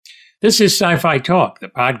This is Sci-Fi Talk, the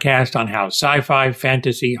podcast on how sci-fi,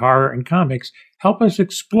 fantasy, horror, and comics help us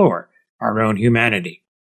explore our own humanity.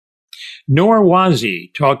 Nour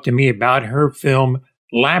Wazzi talked to me about her film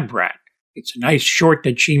Lab Rat. It's a nice short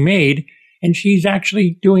that she made, and she's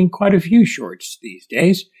actually doing quite a few shorts these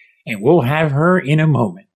days, and we'll have her in a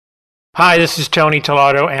moment. Hi, this is Tony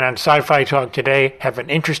Tolato, and on Sci-Fi Talk today, have an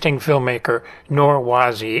interesting filmmaker, Nour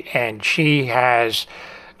Wazzi, and she has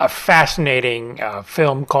a fascinating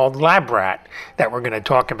film called Lab Rat that we're going to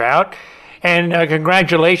talk about. And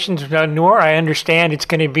congratulations, Nour. I understand it's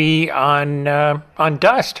going to be on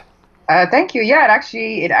Dust. Thank you. Yeah,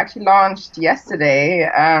 it actually launched yesterday.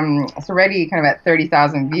 It's already kind of at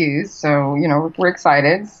 30,000 views, so we're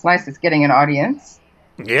excited. It's nice. It's getting an audience.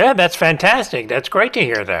 Yeah, that's fantastic. That's great to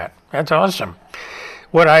hear that. That's awesome.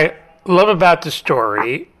 What I love about the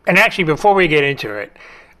story, and actually before we get into it,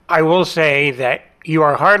 I will say that you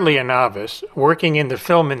are hardly a novice, working in the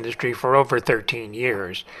film industry for over 13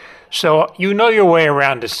 years. So you know your way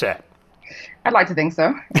around a set. I'd like to think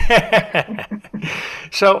so.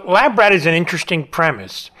 So Lab Rat is an interesting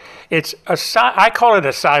premise. I call it a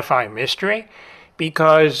sci-fi mystery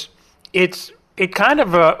because it kind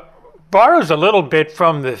of borrows a little bit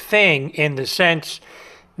from The Thing in the sense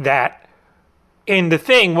that in The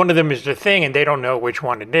Thing, one of them is The Thing and they don't know which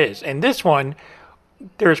one it is. And this one,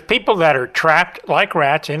 there's people that are trapped like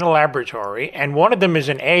rats in a laboratory, and one of them is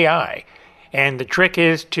an AI. And the trick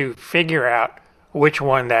is to figure out which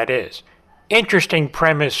one that is. Interesting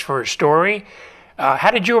premise for a story. How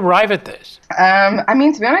did you arrive at this? To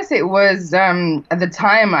be honest, it was, at the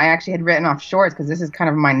time I actually had written off shorts because this is kind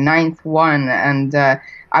of my ninth one. And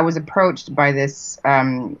I was approached by this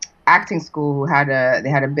acting school who had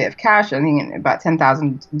a bit of cash, I think about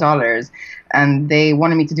 $10,000, and they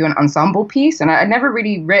wanted me to do an ensemble piece. And I'd never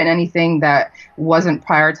really written anything that wasn't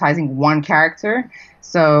prioritizing one character.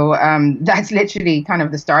 So that's literally kind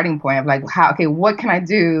of the starting point of like, what can I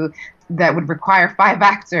do that would require 5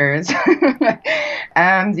 actors?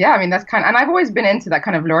 And yeah, that's and I've always been into that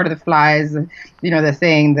kind of Lord of the Flies, The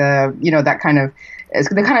Thing, that kind of, it's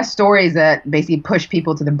the kind of stories that basically push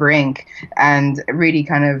people to the brink and really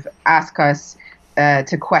kind of ask us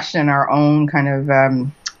to question our own kind of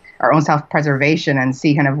our own self-preservation and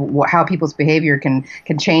see kind of how people's behavior can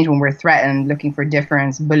change when we're threatened, looking for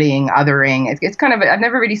difference, bullying, othering. It's kind of, I've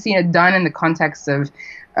never really seen it done in the context of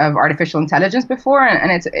artificial intelligence before,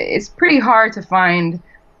 and it's pretty hard to find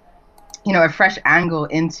a fresh angle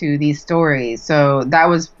into these stories. So that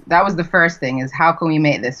was the first thing, is how can we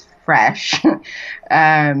make this fresh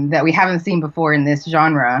that we haven't seen before in this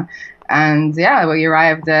genre. And yeah, we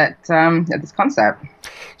arrived at this concept.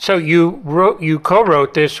 So you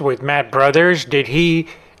co-wrote this with Matt Brothers. Did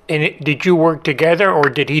you work together, or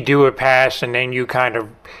did he do a pass and then you kind of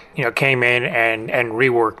came in and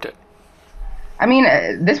reworked it?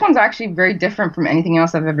 This one's actually very different from anything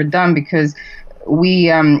else I've ever done, because we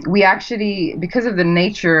actually, because of the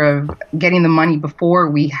nature of getting the money before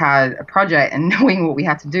we had a project and knowing what we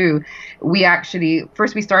had to do, we actually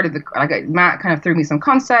first we started Matt kind of threw me some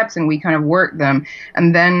concepts and we kind of worked them,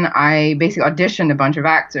 and then I basically auditioned a bunch of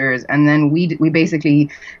actors, and then we basically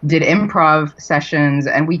did improv sessions,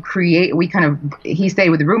 and he stayed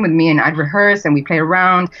with the room with me and I'd rehearse and we played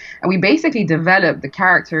around and we basically developed the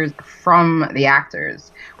characters from the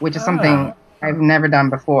actors, which is something I've never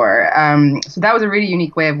done before. So that was a really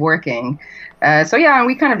unique way of working. So yeah, and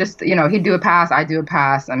we kind of just, he'd do a pass, I'd do a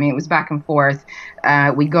pass. It was back and forth.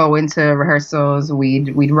 We'd go into rehearsals,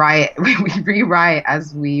 we'd write, we'd rewrite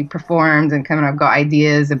as we performed, and kind of got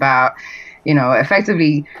ideas about,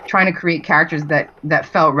 effectively trying to create characters that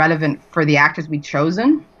felt relevant for the actors we'd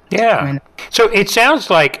chosen. Yeah. So it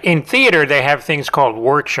sounds like in theater they have things called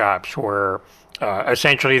workshops where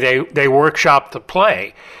essentially they workshop the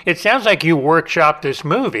play. It sounds like you workshop this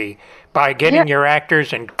movie by getting your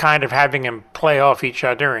actors and kind of having them play off each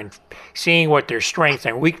other and seeing what their strengths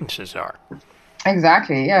and weaknesses are.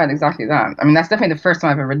 Exactly. Yeah, exactly that. That's definitely the first time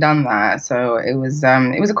I've ever done that. So it was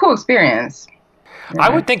a cool experience. Yeah. I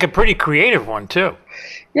would think a pretty creative one too.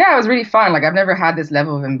 Yeah, it was really fun. I've never had this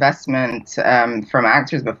level of investment from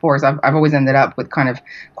actors before. So I've always ended up with kind of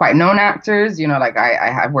quite known actors. I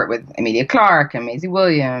have worked with Emilia Clarke and Maisie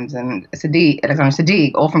Williams and Alexander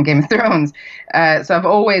Siddiq, all from Game of Thrones. So I've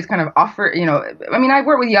always kind of offered, I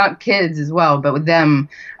work with young kids as well, but with them,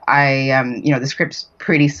 the script's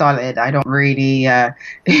pretty solid. I don't really,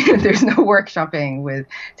 there's no workshopping with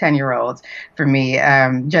 10-year-olds for me.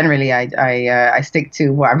 Generally, I stick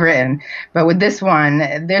to what I've written. But with this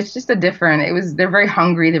one, there's just they're very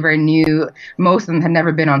hungry, they're very new. Most of them had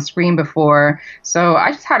never been on screen before. So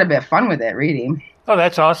I just had a bit of fun with it, really. Oh,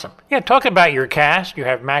 that's awesome. Yeah, talk about your cast. You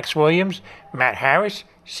have Max Williams, Matt Harris,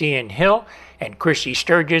 Cian Hill, and Chrissy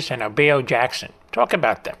Sturgis and Abeo Jackson. Talk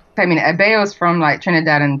about them. I mean, Abeo's from like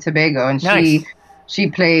Trinidad and Tobago, and Nice. she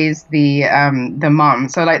plays the mom.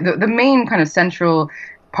 So like the main kind of central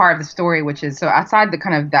part of the story, which is so outside the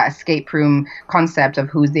kind of that escape room concept of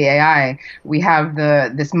who's the AI, we have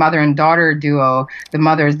this mother and daughter duo. The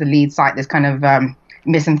mother is the lead side, this kind of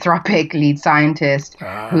misanthropic lead scientist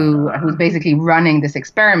who's basically running this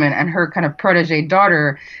experiment, and her kind of protege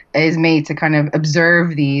daughter is made to kind of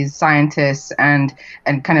observe these scientists and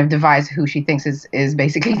kind of devise who she thinks is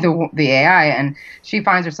basically the AI, and she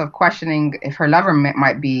finds herself questioning if her lover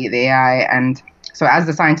might be the AI. And so as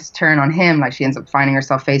the scientists turn on him, like, she ends up finding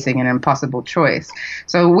herself facing an impossible choice.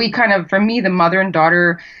 So we kind of, for me, the mother and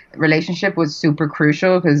daughter relationship was super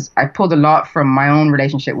crucial because I pulled a lot from my own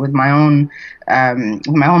relationship with my own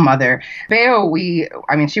mother.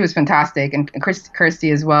 Beo, she was fantastic, and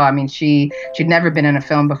Kirsty as well. I mean, she'd never been in a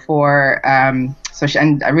film before, and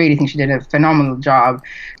I really think she did a phenomenal job.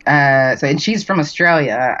 And she's from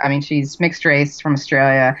Australia. I mean, she's mixed race from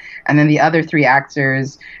Australia, and then the other three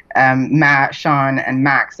actors, Matt, Sean, and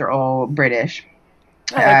Max, they're all British.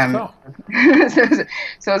 Oh, that's cool.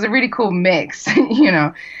 So it's a really cool mix, and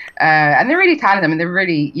they're really talented. I mean, they're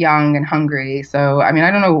really young and hungry. So, I mean,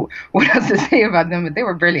 I don't know what else to say about them, but they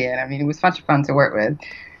were brilliant. I mean, it was such fun to work with.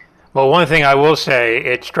 Well, one thing I will say,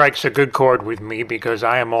 it strikes a good chord with me because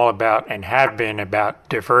I am all about and have been about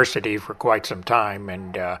diversity for quite some time.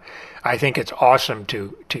 And I think it's awesome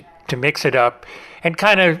to mix it up and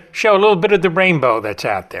kind of show a little bit of the rainbow that's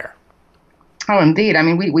out there. Oh, indeed. I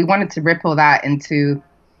mean, we wanted to ripple that into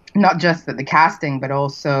not just the casting, but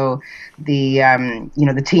also the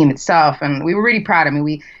the team itself, and we were really proud. I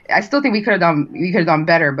mean, I still think we could have done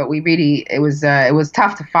better, but it was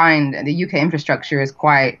tough to find. The UK infrastructure is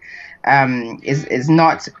quite is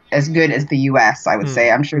not as good as the US, I would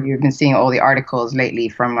say. I'm sure you've been seeing all the articles lately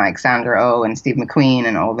from like Sandra Oh and Steve McQueen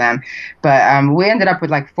and all of them. But we ended up with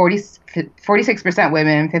like 46%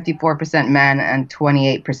 women, 54% men, and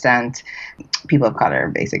 28% people of color,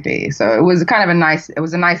 basically. So it was kind of a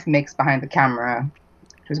nice mix behind the camera.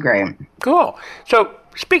 It was great. Cool. So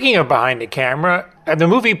speaking of behind the camera, the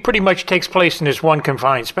movie pretty much takes place in this one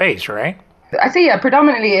confined space, right? I say, yeah,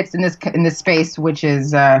 predominantly it's in this space, which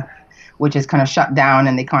is kind of shut down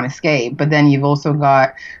and they can't escape. But then you've also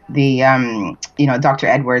got the, Dr.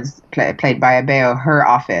 Edwards, played by Abeo, her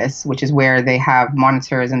office, which is where they have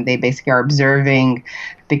monitors and they basically are observing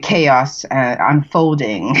the chaos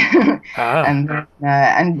unfolding.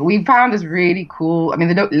 And we found this really cool. I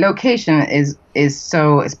mean, the location is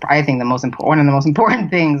I think one of the most important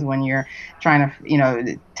things when you're trying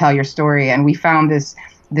to tell your story. And we found this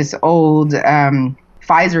old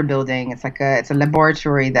Pfizer building. It's a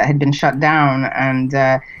laboratory that had been shut down, and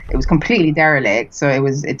it was completely derelict. So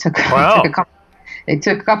it took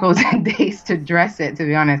a couple of days to dress it, to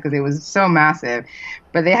be honest, because it was so massive.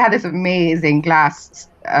 But they had this amazing glass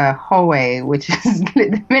hallway, which is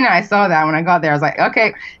the minute I saw that, when I got there, I was like,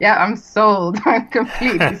 okay, yeah, I'm sold. I'm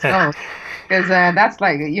completely sold. Because that's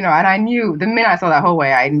like, and I knew the minute I saw that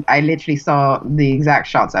hallway, I literally saw the exact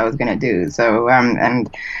shots I was going to do. So,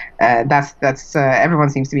 that's everyone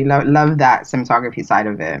seems to love that cinematography side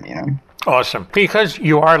of it, Awesome. Because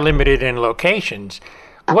you are limited in locations,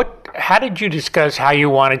 how did you discuss how you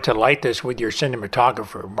wanted to light this with your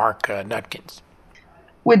cinematographer, Mark Nutkins?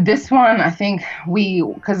 With this one, I think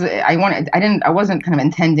because I wasn't kind of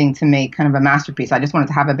intending to make kind of a masterpiece. I just wanted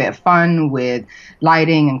to have a bit of fun with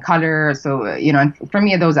lighting and color. So, and for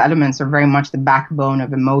me, those elements are very much the backbone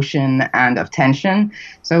of emotion and of tension.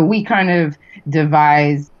 So we kind of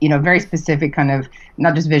devised, very specific kind of,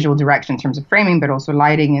 not just visual direction in terms of framing, but also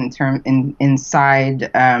lighting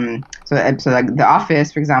inside. So like the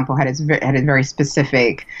office, for example, had a very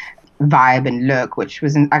specific vibe and look, which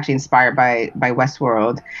was actually inspired by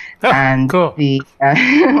Westworld. Oh, and cool.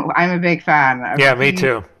 I'm a big fan. Yeah, me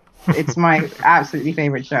too. It's my absolutely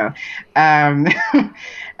favorite show. And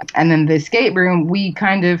then the escape room, we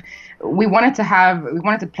wanted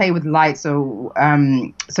to play with light. So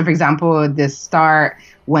for example, the start,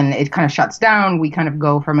 when it kind of shuts down, we kind of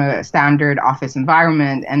go from a standard office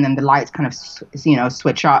environment, and then the lights kind of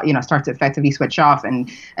switch off, start to effectively switch off and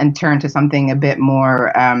turn to something a bit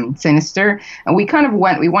more sinister. And we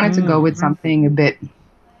wanted to go with something a bit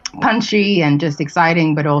punchy and just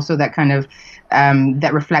exciting, but also that kind of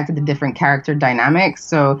that reflected the different character dynamics.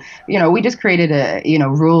 So we just created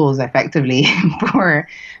rules effectively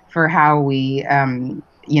for how we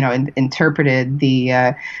interpreted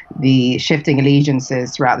the shifting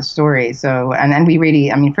allegiances throughout the story. So, and we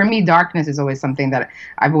really, I mean, for me, darkness is always something that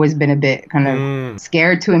I've always been a bit kind of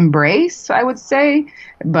scared to embrace, I would say,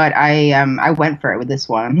 but I went for it with this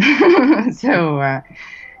one. So,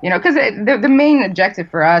 because the main objective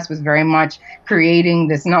for us was very much creating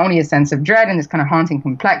this, not only a sense of dread and this kind of haunting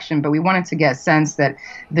complexion, but we wanted to get a sense that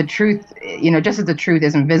the truth, just as the truth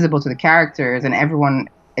isn't visible to the characters and everyone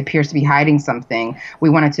appears to be hiding something, we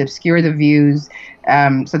wanted to obscure the views,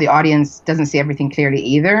 so the audience doesn't see everything clearly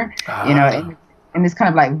either. In this kind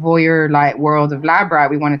of like voyeur-like world of Lab Rat,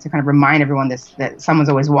 we wanted to kind of remind everyone that someone's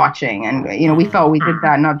always watching. And, we felt we did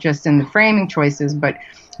that not just in the framing choices, but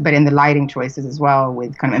in the lighting choices as well,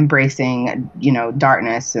 with kind of embracing,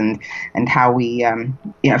 darkness and how we,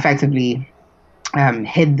 effectively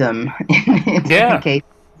hid them in different cases.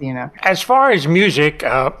 As far as music,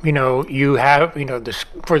 you have,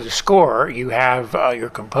 for the score, you have your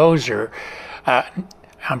composer.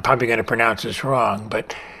 I'm probably going to pronounce this wrong,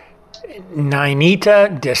 but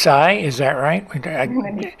Nainita Desai, is that right?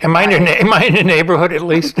 Am I in the neighborhood at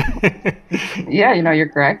least? Yeah, you're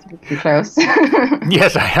correct. You're close.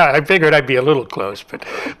 Yes, I figured I'd be a little close,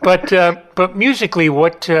 but musically,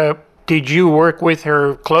 what did you work with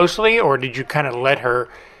her closely, or did you kind of let her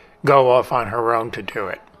go off on her own to do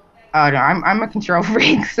it? Oh no, I'm a control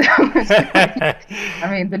freak. So I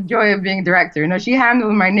mean, the joy of being a director. She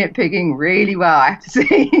handled my nitpicking really well, I have to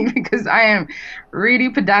say, because I am really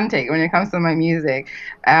pedantic when it comes to my music.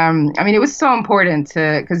 I mean, it was so important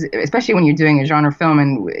because especially when you're doing a genre film,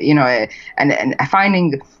 and and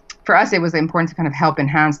finding. For us, it was important to kind of help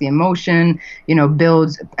enhance the emotion,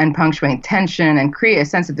 build and punctuate tension, and create a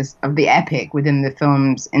sense of the epic within the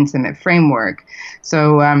film's intimate framework.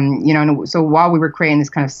 So, so while we were creating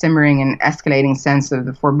this kind of simmering and escalating sense of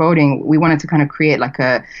the foreboding, we wanted to kind of create like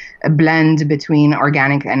a blend between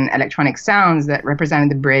organic and electronic sounds that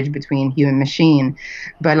represented the bridge between human machine.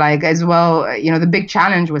 But like as well, the big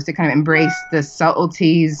challenge was to kind of embrace the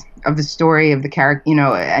subtleties of the story of the character,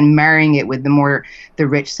 and marrying it with the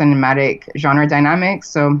rich cinematic genre dynamics.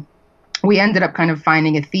 So we ended up kind of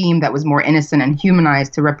finding a theme that was more innocent and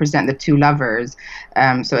humanized to represent the two lovers.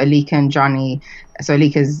 So Alika and Johnny. So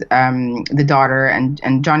Alika's the daughter,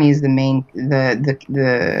 and Johnny is the main,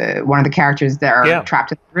 the one of the characters that are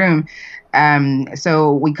trapped in the room.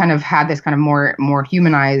 So we kind of had this kind of more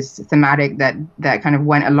humanized thematic that kind of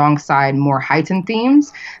went alongside more heightened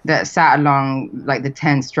themes that sat along like the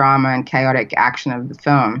tense drama and chaotic action of the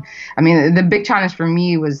film. I mean, the big challenge for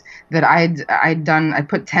me was that I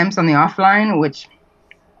put temps on the offline, which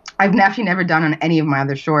I've actually never done on any of my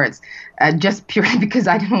other shorts, just purely because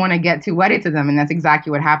I didn't want to get too wedded to them, and that's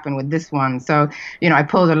exactly what happened with this one. So, I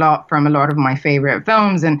pulled a lot from a lot of my favorite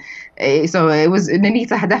films, and so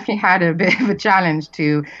Nainita had definitely had a bit of a challenge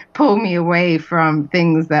to pull me away from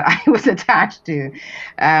things that I was attached to.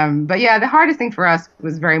 But yeah, the hardest thing for us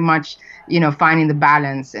was very much, finding the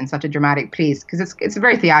balance in such a dramatic piece, because it's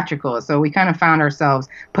very theatrical. So we kind of found ourselves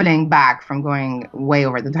pulling back from going way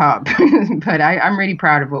over the top. But I'm really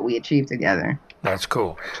proud of what we achieved together. That's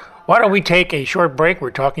cool. Why don't we take a short break?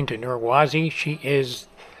 We're talking to Nour Wazzi. She is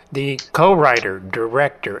the co-writer,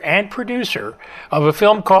 director, and producer of a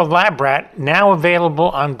film called Lab Rat, now available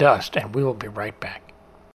on Dust, and we will be right back.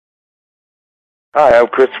 Hi, I'm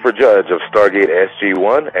Christopher Judge of Stargate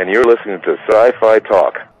SG-1, and you're listening to Sci-Fi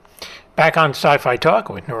Talk. Back on Sci-Fi Talk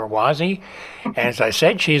with Nour Wazzi. As I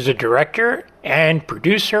said, she's the director and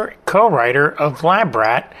producer, co-writer of Lab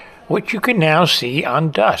Rat, which you can now see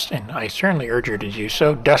on Dust, and I certainly urge you to do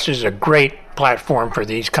so. Dust is a great platform for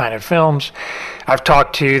these kind of films. I've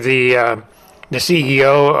talked to the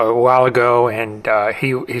CEO a while ago, and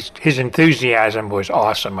his enthusiasm was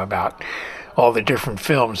awesome about all the different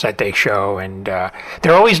films that they show, and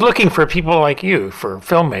they're always looking for people like you, for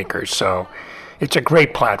filmmakers, so it's a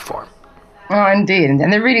great platform. Oh, indeed,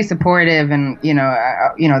 and they're really supportive, and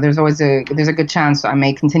there's always a good chance I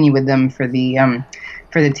may continue with them for the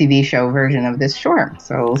TV show version of this short.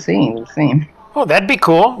 So we'll see. Oh, that'd be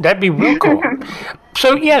cool. That'd be real cool.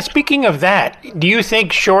 So yeah, speaking of that, do you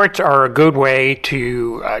think shorts are a good way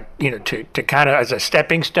to to kind of as a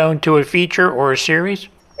stepping stone to a feature or a series?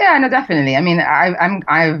 Yeah, no, definitely. I mean,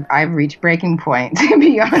 I've reached breaking point, to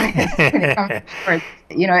be honest. When it comes to shorts.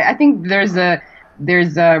 I think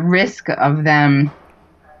there's a risk of them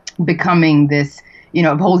becoming this,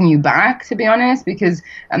 of holding you back, to be honest, because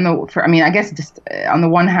I guess just on the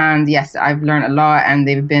one hand, yes, I've learned a lot, and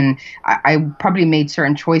I probably made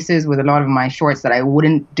certain choices with a lot of my shorts that I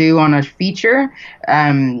wouldn't do on a feature,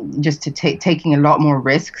 just to taking a lot more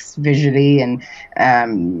risks visually and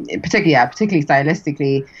particularly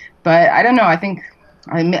stylistically. But I don't know, I think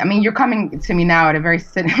I mean, you're coming to me now at a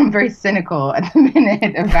I'm very cynical at the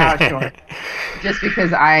minute about short, just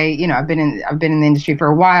because I've been in the industry for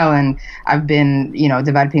a while, and I've been,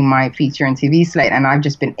 developing my feature and TV slate, and I've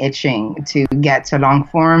just been itching to get to long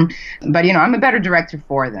form. But I'm a better director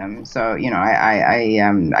for them, so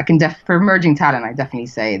I can for emerging talent, I definitely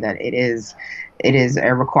say that it is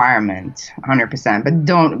a requirement,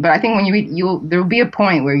 100%. But I think when there will be a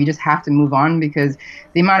point where you just have to move on, because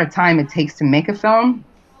the amount of time it takes to make a film.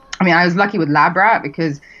 I mean, I was lucky with Lab Rat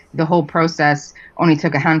because the whole process only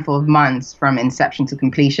took a handful of months from inception to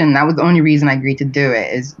completion. That was the only reason I agreed to do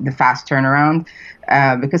it, is the fast turnaround.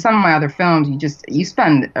 Because some of my other films, you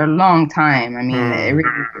spend a long time. I mean,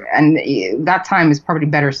 and that time is probably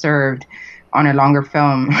better served on a longer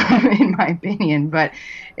film, in my opinion. But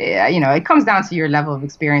it comes down to your level of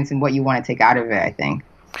experience and what you want to take out of it, I think.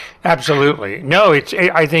 Absolutely. No,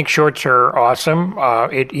 I think shorts are awesome.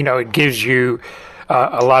 It gives you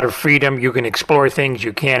a lot of freedom. You can explore things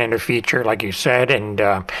you can in a feature, like you said. And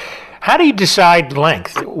how do you decide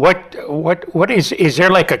length? What is there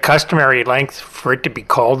like a customary length for it to be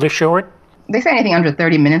called a short? They say anything under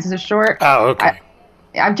 30 minutes is a short. Oh, okay.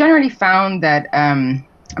 I've generally found that.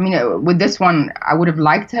 With this one, I would have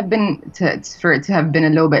liked to have for it to have been a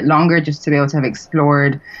little bit longer, just to be able to have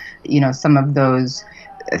explored, some of those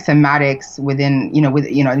thematics within,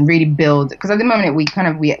 and really build. Because at the moment we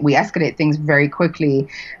escalate things very quickly.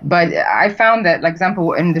 But I found that, like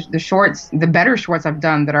example, in the shorts, the better shorts I've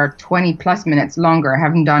done that are 20 plus minutes longer, I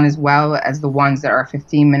haven't done as well as the ones that are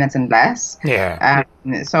 15 minutes and less. Yeah.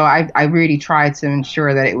 So I really tried to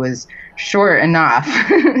ensure that it was short enough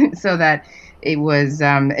so that it was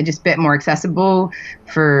just a bit more accessible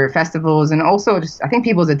for festivals, and also just I think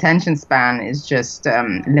people's attention span is just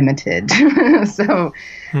limited. So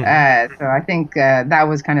I think that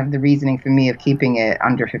was kind of the reasoning for me of keeping it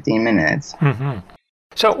under 15 minutes. Mm-hmm.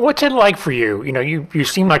 So what's it like for you? You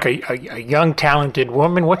seem like a young, talented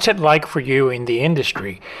woman. What's it like for you in the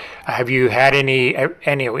industry? Have you had any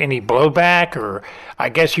blowback, or I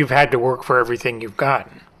guess you've had to work for everything you've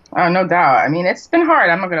gotten? Oh, no doubt. I mean, it's been hard.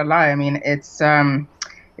 I'm not gonna lie. I mean, it's really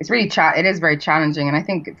it is very challenging. And I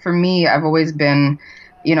think for me, I've always been,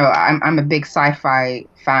 I'm a big sci-fi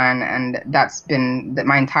fan, and that's been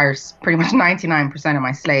my entire, pretty much 99% of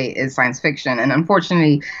my slate is science fiction. And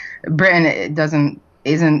unfortunately, Britain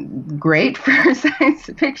isn't great for science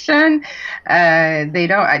fiction.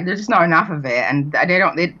 There's just not enough of it, and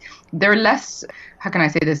they're less. How can I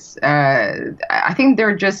say this? I think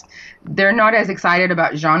they're not as excited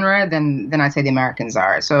about genre than I'd say the Americans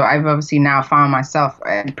are. So I've obviously now found myself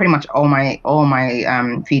pretty much all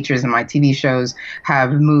my features and my TV shows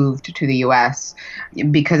have moved to the US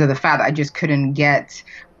because of the fact that I just couldn't get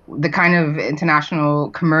the kind of international,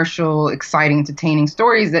 commercial, exciting, entertaining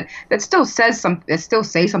stories that still say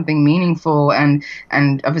something meaningful, and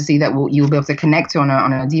obviously that you'll be able to connect to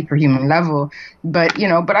on a deeper human level. But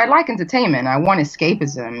I like entertainment. I want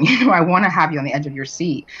escapism. I want to have you on the edge of your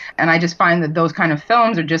seat. And I just find that those kind of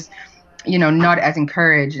films are just not as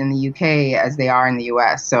encouraged in the UK as they are in the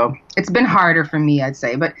US. So it's been harder for me, I'd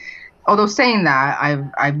say. But although saying that,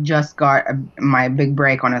 I've just got my big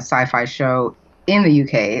break on a sci-fi show in the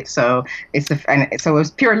UK, so it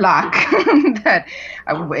was pure luck that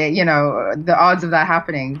the odds of that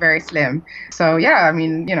happening very slim. So yeah, I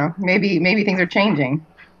mean, maybe things are changing.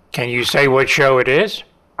 Can you say what show it is?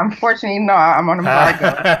 Unfortunately, no. I'm on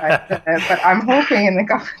embargo, but I'm hoping in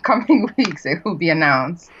the coming weeks it will be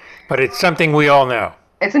announced. But it's something we all know.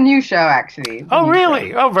 It's a new show, actually. Oh,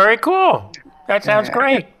 really? Show. Oh, very cool. That sounds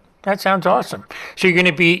great. That sounds awesome. So you're going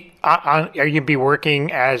to be are you going to be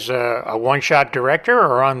working as a one-shot director,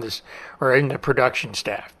 or in the production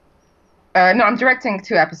staff? No, I'm directing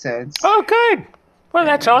 2 episodes. Oh, good. Well,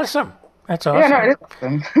 that's awesome. That's awesome. Yeah, no, it is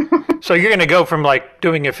awesome. So you're going to go from like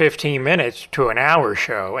doing a 15 minutes to an hour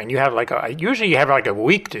show, and you have usually you have like a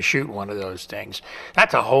week to shoot one of those things.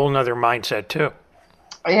 That's a whole nother mindset too.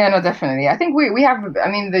 Yeah, no, definitely. I think we have, I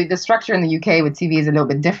mean, the structure in the UK with TV is a little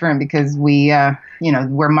bit different because we're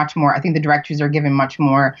much more, I think the directors are given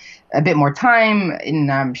a bit more time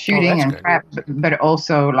in shooting and prep, but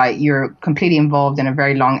also like you're completely involved in a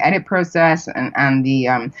very long edit process and the,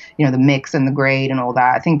 the mix and the grade and all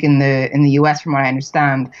that. I think in the US, from what I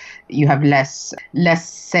understand, you have less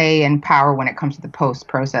say and power when it comes to the post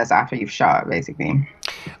process after you've shot, basically.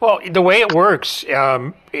 Well, the way it works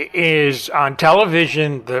is on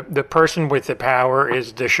television, the person with the power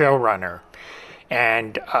is the showrunner,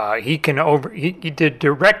 and the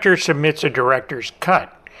director submits a director's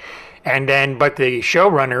cut, And then, but the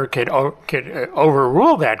showrunner could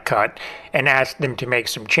overrule that cut and ask them to make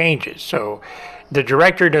some changes. So the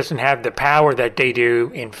director doesn't have the power that they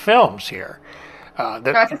do in films here. No,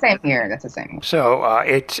 it's the same here. That's the same. So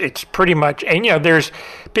it's pretty much, and there's,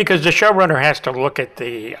 because the showrunner has to look at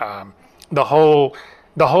the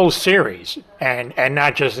whole series and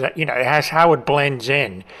not just that, it has how it blends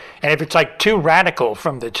in. And if it's like too radical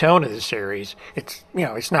from the tone of the series, it's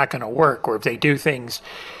it's not going to work. Or if they do things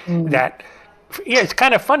that, it's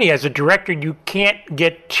kind of funny, as a director you can't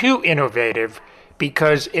get too innovative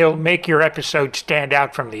because it'll make your episode stand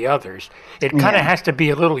out from the others. It kind of has to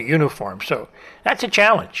be a little uniform. So that's a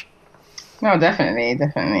challenge. No, definitely.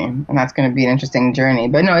 And that's going to be an interesting journey.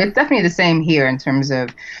 But no, it's definitely the same here in terms of,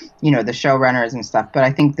 the showrunners and stuff. But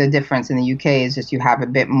I think the difference in the UK is just you have a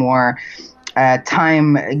bit more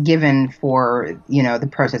time given for, the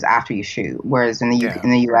process after you shoot. Whereas in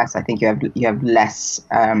the US, I think you have less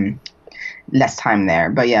time there.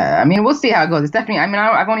 But yeah, I mean, we'll see how it goes. It's definitely, I mean,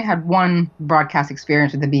 I've only had one broadcast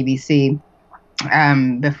experience with the BBC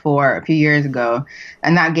before, a few years ago,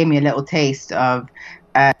 and that gave me a little taste of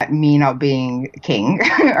me not being king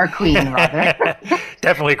or queen, rather.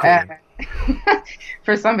 Definitely queen.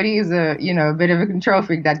 For somebody who's a bit of a control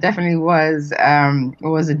freak, that definitely was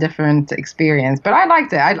a different experience. But I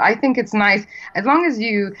liked it. I think it's nice as long as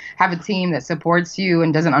you have a team that supports you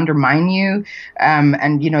and doesn't undermine you,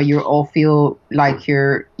 and you all feel like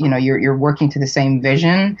you're working to the same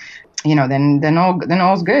vision. Then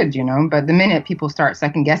all's good. But the minute people start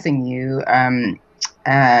second guessing you, I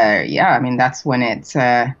mean that's when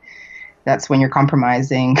you're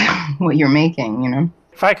compromising what you're making.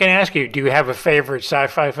 If I can ask you, do you have a favorite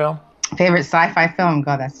sci-fi film? Favorite sci-fi film?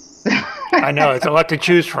 God, that's... I know, it's a lot to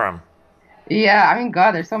choose from. Yeah, I mean,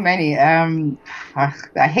 God, there's so many. I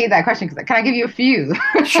hate that question. Can I give you a few?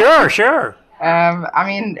 Sure. I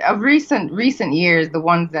mean, of recent years, the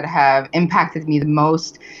ones that have impacted me the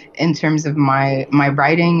most in terms of my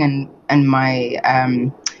writing and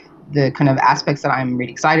my the kind of aspects that I'm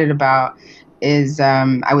really excited about is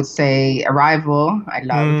I would say Arrival. I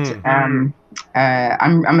loved.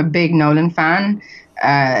 I'm a big Nolan fan.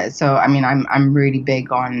 So I mean, I'm really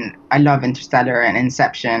big on. I love Interstellar and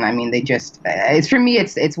Inception. I mean, it's for me.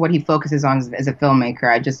 It's what he focuses on as a filmmaker.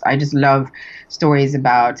 I just love stories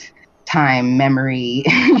about time, memory.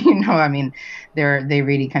 I mean, they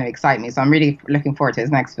really kind of excite me. So I'm really looking forward to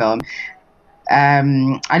his next film.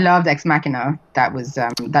 I loved Ex Machina. That was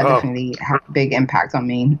definitely had a big impact on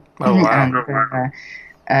me. Oh wow.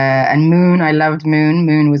 And Moon, I loved Moon.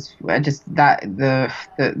 Moon was just that the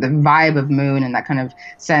vibe of Moon and that kind of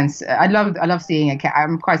sense. I love seeing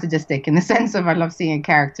I'm quite sadistic in the sense of I love seeing a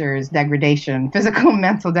character's degradation, physical,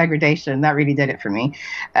 mental degradation. That really did it for me.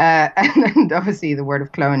 And then obviously the word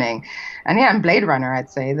of cloning, and Blade Runner. I'd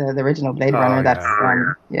say the original Blade Runner. That's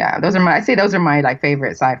those are my like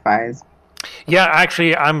favorite sci-fis. Yeah,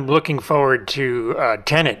 actually, I'm looking forward to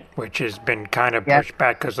Tenet, which has been kind of pushed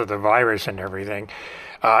back because of the virus and everything.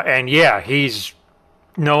 And yeah,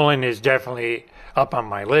 Nolan is definitely up on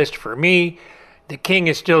my list. For me, The King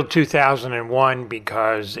is still 2001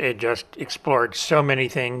 because it just explored so many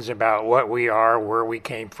things about what we are, where we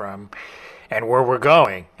came from, and where we're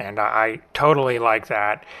going. And I totally like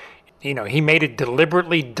that. He made it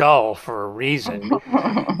deliberately dull for a reason,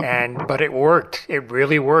 but it worked. It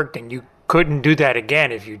really worked, and you couldn't do that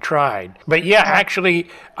again if you tried. But yeah, actually,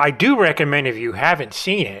 I do recommend, if you haven't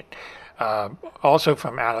seen it, also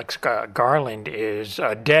from Alex Garland, is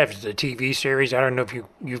Devs, the TV series. I don't know if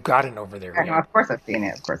you've got it over there. Yeah, of course I've seen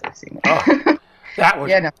it. Oh, that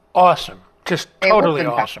was awesome. Just totally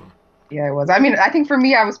awesome. Yeah, it was. I mean, I think for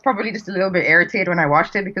me, I was probably just a little bit irritated when I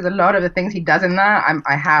watched it because a lot of the things he does in that,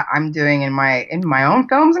 I'm doing in my own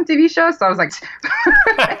films and TV shows. So I was like,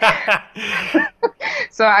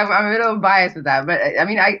 so I'm a little biased with that. But I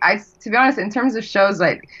mean, I to be honest, in terms of shows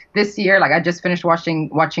like this year, like I just finished watching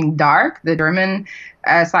Dark, the German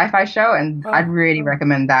sci-fi show, and I'd really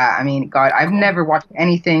recommend that. I mean, God, I've never watched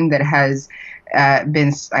anything that has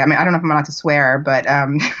been. I mean, I don't know if I'm allowed to swear, but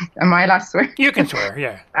am I allowed to swear? You can swear,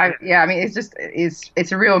 yeah. I mean,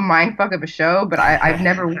 it's a real mindfuck of a show, but I've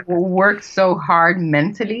never worked so hard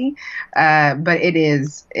mentally. But it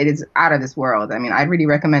is out of this world. I mean, I'd really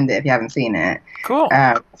recommend it if you haven't seen it. Cool.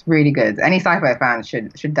 It's really good. Any sci-fi fans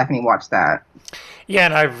should definitely watch that. Yeah,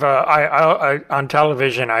 and I on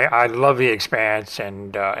television, I love The Expanse,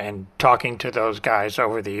 and talking to those guys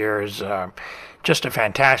over the years. Just a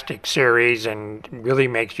fantastic series, and really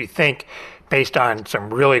makes you think based on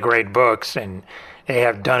some really great books, and they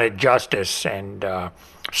have done it justice, and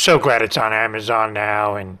so glad it's on Amazon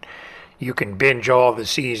now. And You can binge all the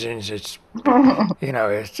seasons. It's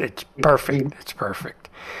it's perfect. It's perfect.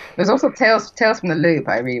 There's also Tales from the Loop.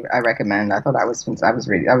 I recommend. I thought that was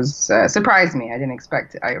surprised me. I didn't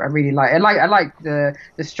expect it. I really like the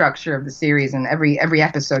structure of the series, and every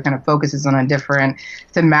episode kind of focuses on a different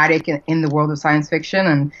thematic in the world of science fiction,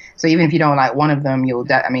 and so even if you don't like one of them, you'll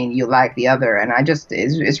like the other, and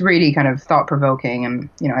it's really kind of thought provoking, and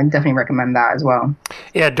I definitely recommend that as well.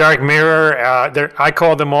 Yeah, Dark Mirror. I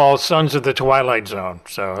call them all sons of the Twilight Zone.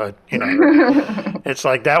 So it's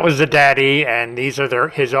like that was the daddy, and these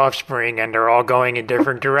are his offspring, and they're all going in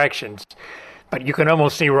different directions. But you can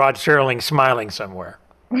almost see Rod Serling smiling somewhere.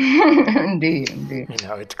 Indeed.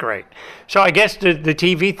 It's great. So I guess the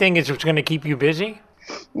TV thing is what's going to keep you busy?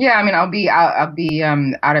 Yeah, I mean, I'll be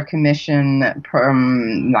out of commission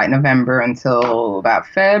from like November until about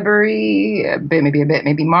February,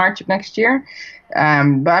 maybe March of next year.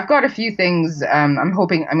 But I've got a few things. I'm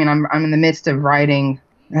hoping. I mean, I'm in the midst of writing.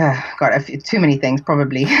 Too many things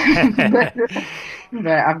probably. But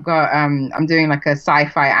I've got I'm doing like a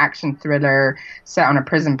sci-fi action thriller set on a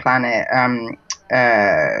prison planet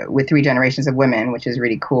with 3 generations of women, which is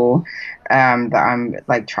really cool. That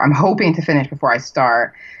I'm hoping to finish before I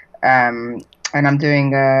start. And I'm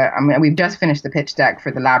doing we've just finished the pitch deck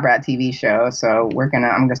for the Lab Rat TV show, so I'm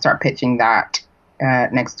gonna start pitching that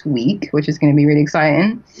next week, which is going to be really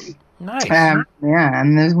exciting. Nice. And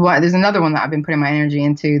there's another one that I've been putting my energy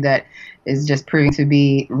into that is just proving to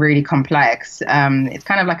be really complex. It's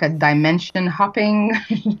kind of like a dimension hopping.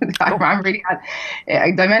 I'm reading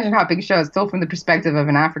a dimension hopping show. It's still from the perspective of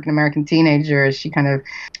an African American teenager as she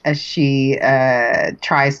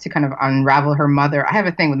tries to kind of unravel her mother. I have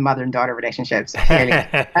a thing with mother and daughter relationships, clearly.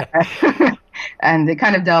 And it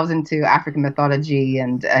kind of delves into African mythology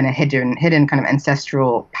and a hidden kind of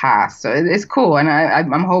ancestral past. So it's cool, and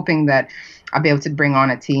I'm hoping that I'll be able to bring on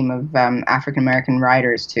a team of African American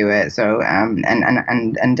writers to it. So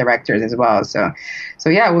and directors as well. So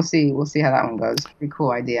yeah, we'll see how that one goes. Pretty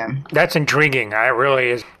cool idea. That's intriguing. It really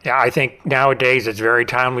is. Yeah, I think nowadays it's very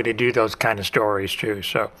timely to do those kind of stories too.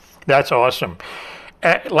 So that's awesome.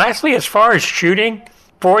 Lastly, as far as shooting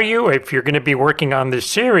for you, if you're going to be working on this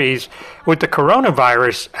series with the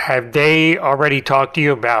coronavirus, have they already talked to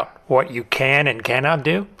you about what you can and cannot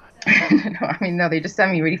do? No, they just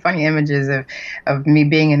sent me really funny images of me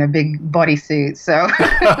being in a big bodysuit. So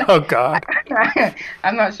oh God,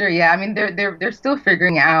 I'm not sure. Yeah, I mean they're still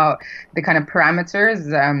figuring out the kind of parameters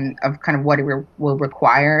of kind of what it will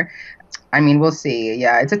require. I mean, we'll see.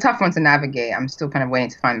 Yeah, it's a tough one to navigate. I'm still kind of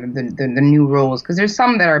waiting to find the new rules, because there's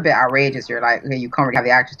some that are a bit outrageous. You're like, okay, you can't really have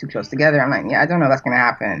the actors too close together. I'm like, yeah, I don't know if that's going to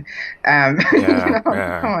happen.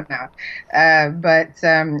 Come on now. But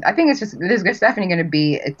I think it's definitely going to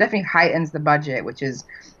be, it definitely heightens the budget, which is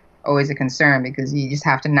always a concern, because you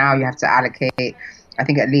have to allocate, I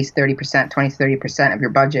think, at least 30%, 20 to 30% of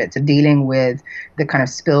your budget to dealing with the kind of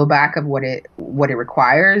spillback of what it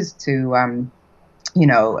requires to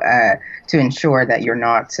to ensure that you're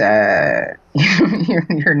not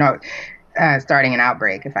you're not starting an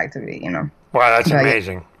outbreak effectively. Wow, that's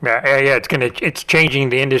amazing. Yeah, it's changing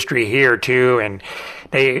the industry here too, and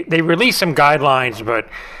they released some guidelines, but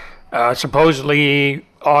supposedly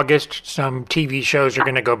August some TV shows are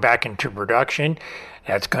going to go back into production.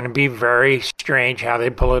 That's going to be very strange how they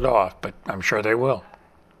pull it off, but I'm sure they will.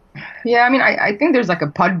 Yeah, I mean, I think there's like a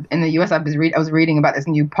pod in the US. I was reading about this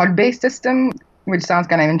new pod-based system, which sounds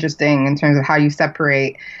kind of interesting in terms of how you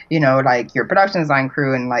separate, like your production design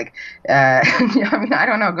crew and like, I mean, I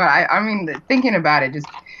don't know. God, I mean, thinking about it, just,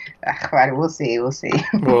 we'll see.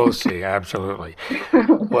 We'll see. Absolutely.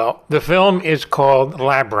 Well, the film is called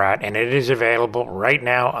Lab Rat, and it is available right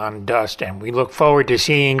now on Dust, and we look forward to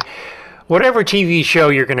seeing whatever TV show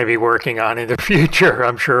you're going to be working on in the future.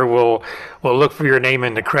 I'm sure we'll look for your name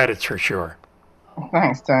in the credits for sure.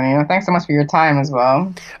 Thanks, Tony. Thanks so much for your time as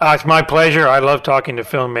well. It's my pleasure. I love talking to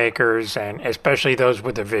filmmakers, and especially those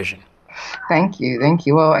with a vision. Thank you.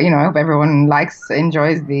 Well, I hope everyone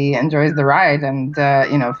enjoys the ride, and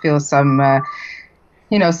feels some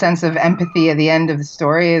sense of empathy at the end of the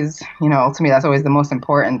story. Is ultimately that's always the most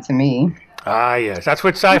important to me. Yes, that's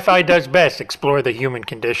what sci-fi does best: explore the human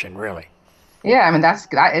condition, really. Yeah, I mean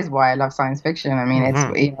that is why I love science fiction. I mean, it's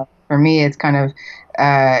for me, it's kind of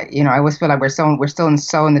I always feel like we're so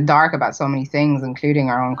in the dark about so many things, including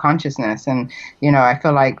our own consciousness. And I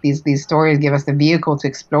feel like these stories give us the vehicle to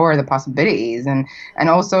explore the possibilities, and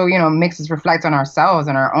also makes us reflect on ourselves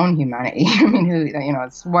and our own humanity. I mean,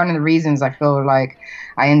 it's one of the reasons I feel like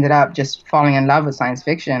I ended up just falling in love with science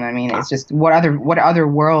fiction. I mean, it's just what other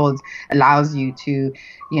world allows you to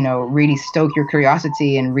really stoke your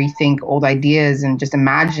curiosity and rethink old ideas and just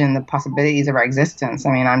imagine the possibilities of our existence.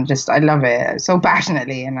 I mean, I love it so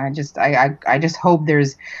passionately, and I just hope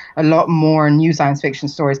there's a lot more new science fiction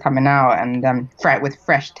stories coming out, and with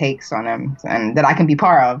fresh takes on them, and that I can be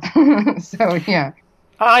part of. So yeah.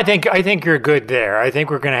 I think you're good there. I think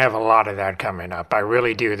we're going to have a lot of that coming up. I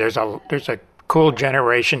really do. There's a cool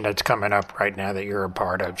generation that's coming up right now that you're a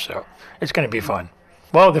part of, so it's going to be fun.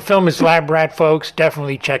 Well, the film is Lab Rat, folks.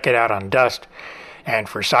 Definitely check it out on Dust. And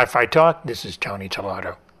for Sci-Fi Talk, this is Tony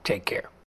Tellado. Take care.